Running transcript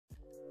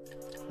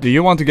Do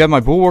you want to get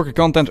my Bullworker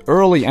content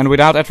early and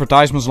without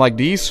advertisements like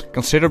these?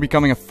 Consider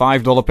becoming a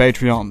 $5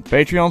 Patreon.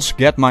 Patreons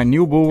get my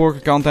new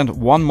Bullworker content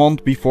 1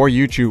 month before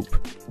YouTube.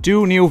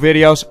 2 new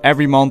videos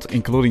every month,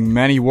 including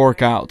many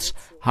workouts.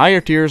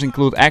 Higher tiers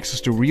include access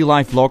to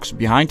real-life vlogs,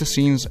 behind the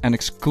scenes and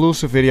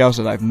exclusive videos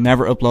that I've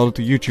never uploaded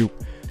to YouTube.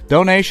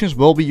 Donations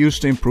will be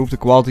used to improve the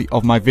quality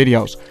of my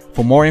videos.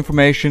 For more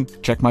information,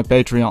 check my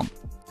Patreon.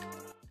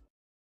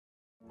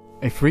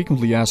 A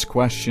frequently asked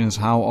question is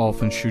how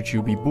often should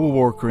you be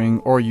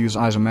bullworkering or use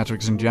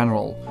isometrics in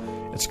general.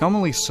 It's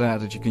commonly said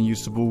that you can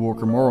use the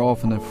bullworker more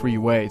often than free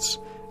weights.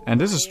 And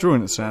this is true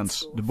in a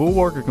sense. The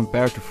bullworker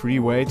compared to free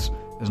weights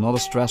is not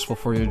as stressful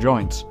for your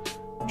joints.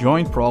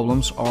 Joint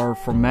problems are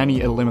for many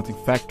a limiting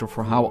factor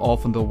for how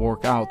often they'll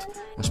work out,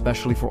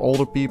 especially for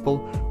older people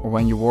or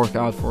when you work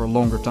out for a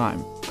longer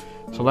time.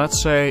 So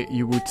let's say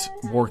you would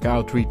work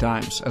out 3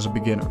 times as a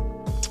beginner.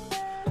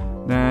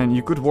 Then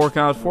you could work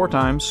out 4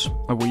 times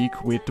a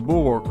week with the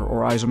Bullworker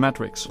or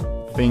isometrics.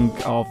 Think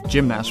of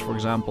gymnasts, for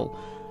example.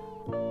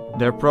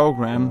 Their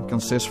program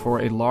consists for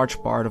a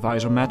large part of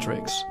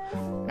isometrics,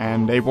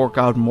 and they work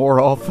out more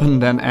often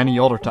than any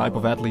other type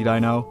of athlete I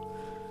know.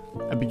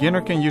 A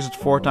beginner can use it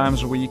 4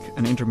 times a week,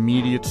 an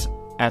intermediate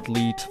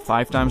athlete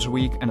 5 times a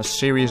week, and a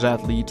serious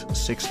athlete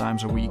 6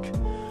 times a week.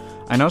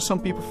 I know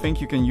some people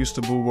think you can use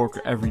the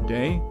Bullworker every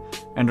day,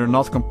 and they're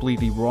not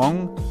completely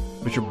wrong,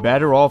 but you're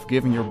better off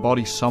giving your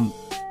body some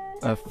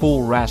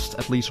full rest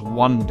at least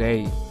 1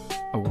 day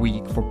a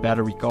week for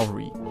better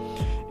recovery.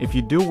 If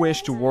you do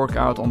wish to work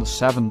out on the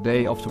 7th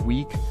day of the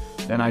week,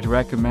 then I'd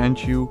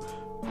recommend you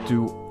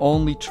to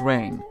only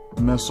train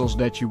muscles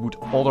that you would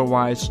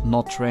otherwise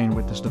not train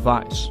with this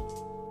device.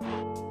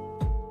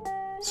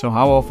 So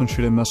how often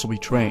should a muscle be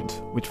trained?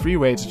 With free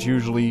weights it's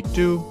usually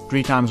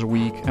 2-3 times a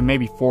week and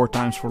maybe 4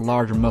 times for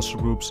larger muscle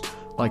groups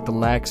like the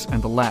legs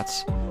and the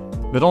lats.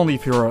 But only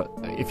if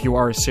you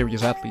are a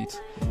serious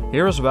athlete.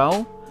 Here as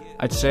well,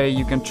 I'd say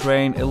you can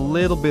train a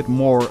little bit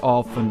more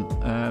often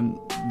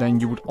than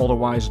you would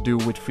otherwise do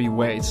with free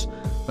weights.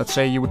 Let's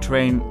say you would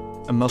train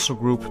a muscle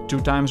group 2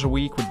 times a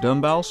week with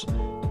dumbbells.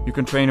 You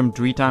can train them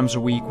 3 times a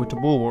week with the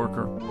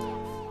Bullworker.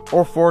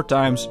 Or 4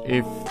 times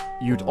if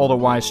you'd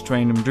otherwise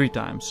train them 3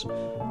 times.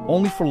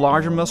 Only for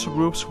larger muscle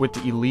groups, with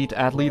the elite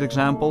athlete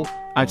example,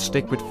 I'd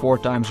stick with 4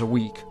 times a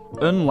week.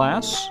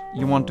 Unless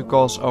you want to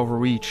cause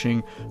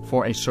overreaching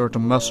for a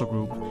certain muscle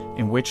group,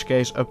 in which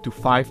case up to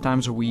 5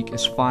 times a week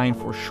is fine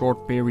for a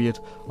short period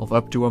of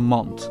up to a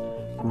month.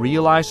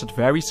 Realize that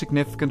very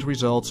significant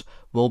results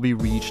will be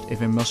reached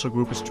if a muscle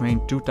group is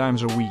trained 2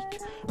 times a week.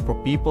 For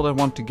people that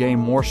want to gain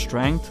more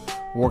strength,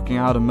 working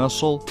out a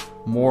muscle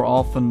more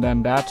often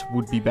than that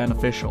would be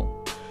beneficial.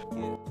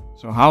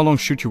 So how long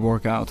should you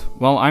work out?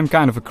 Well, I'm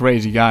kind of a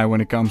crazy guy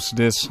when it comes to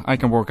this. I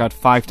can work out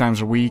 5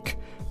 times a week,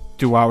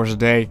 2 hours a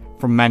day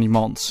for many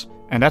months.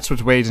 And that's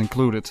with weights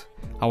included.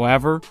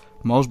 However,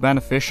 most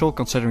beneficial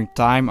considering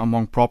time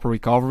among proper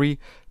recovery,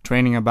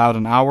 training about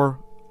an hour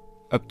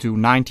up to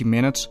 90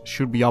 minutes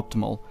should be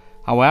optimal.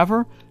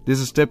 However, this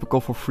is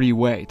typical for free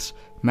weights.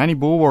 Many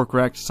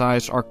Bullworker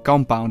exercises are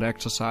compound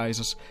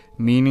exercises,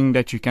 meaning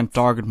that you can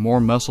target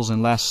more muscles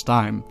in less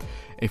time.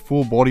 A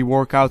full body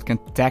workout can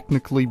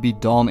technically be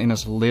done in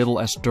as little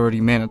as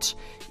 30 minutes,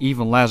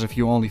 even less if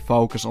you only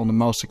focus on the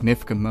most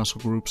significant muscle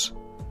groups.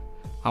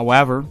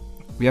 However,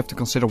 we have to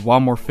consider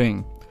one more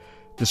thing,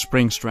 the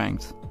spring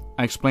strength.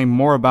 I explain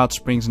more about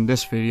springs in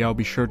this video,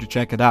 be sure to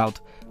check it out,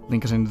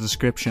 link is in the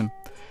description.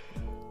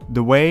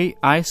 The way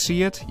I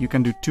see it, you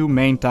can do 2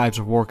 main types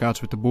of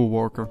workouts with the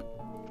Bullworker.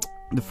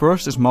 The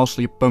first is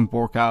mostly a pump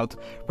workout,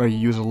 where you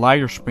use a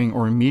lighter spring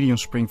or a medium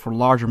spring for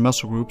larger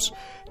muscle groups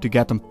to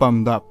get them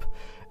pumped up.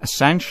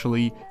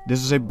 Essentially,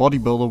 this is a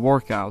bodybuilder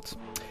workout.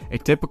 A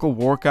typical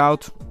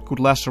workout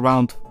could last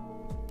around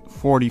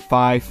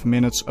 45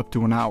 minutes up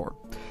to an hour.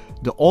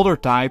 The other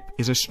type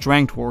is a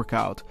strength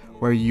workout,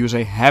 where you use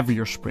a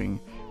heavier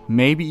spring,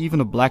 maybe even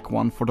a black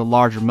one for the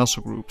larger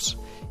muscle groups.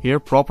 Here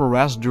proper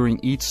rest during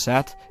each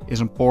set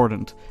is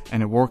important,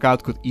 and a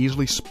workout could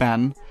easily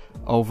span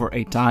over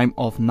a time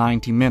of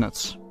 90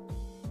 minutes.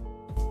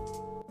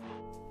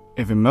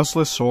 If a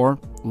muscle is sore,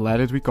 let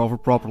it recover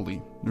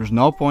properly. There's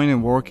no point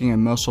in working a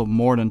muscle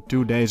more than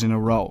 2 days in a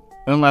row,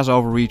 unless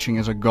overreaching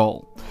is a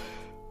goal,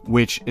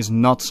 which is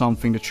not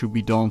something that should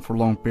be done for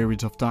long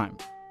periods of time.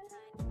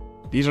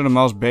 These are the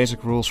most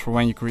basic rules for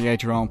when you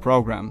create your own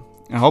program.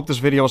 I hope this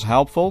video was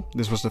helpful.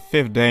 This was the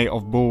 5th day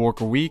of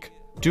Bullworker week,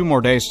 2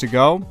 more days to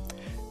go,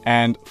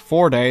 and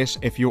 4 days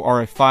if you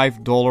are a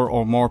 $5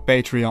 or more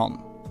Patreon.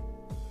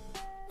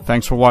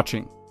 Thanks for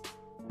watching.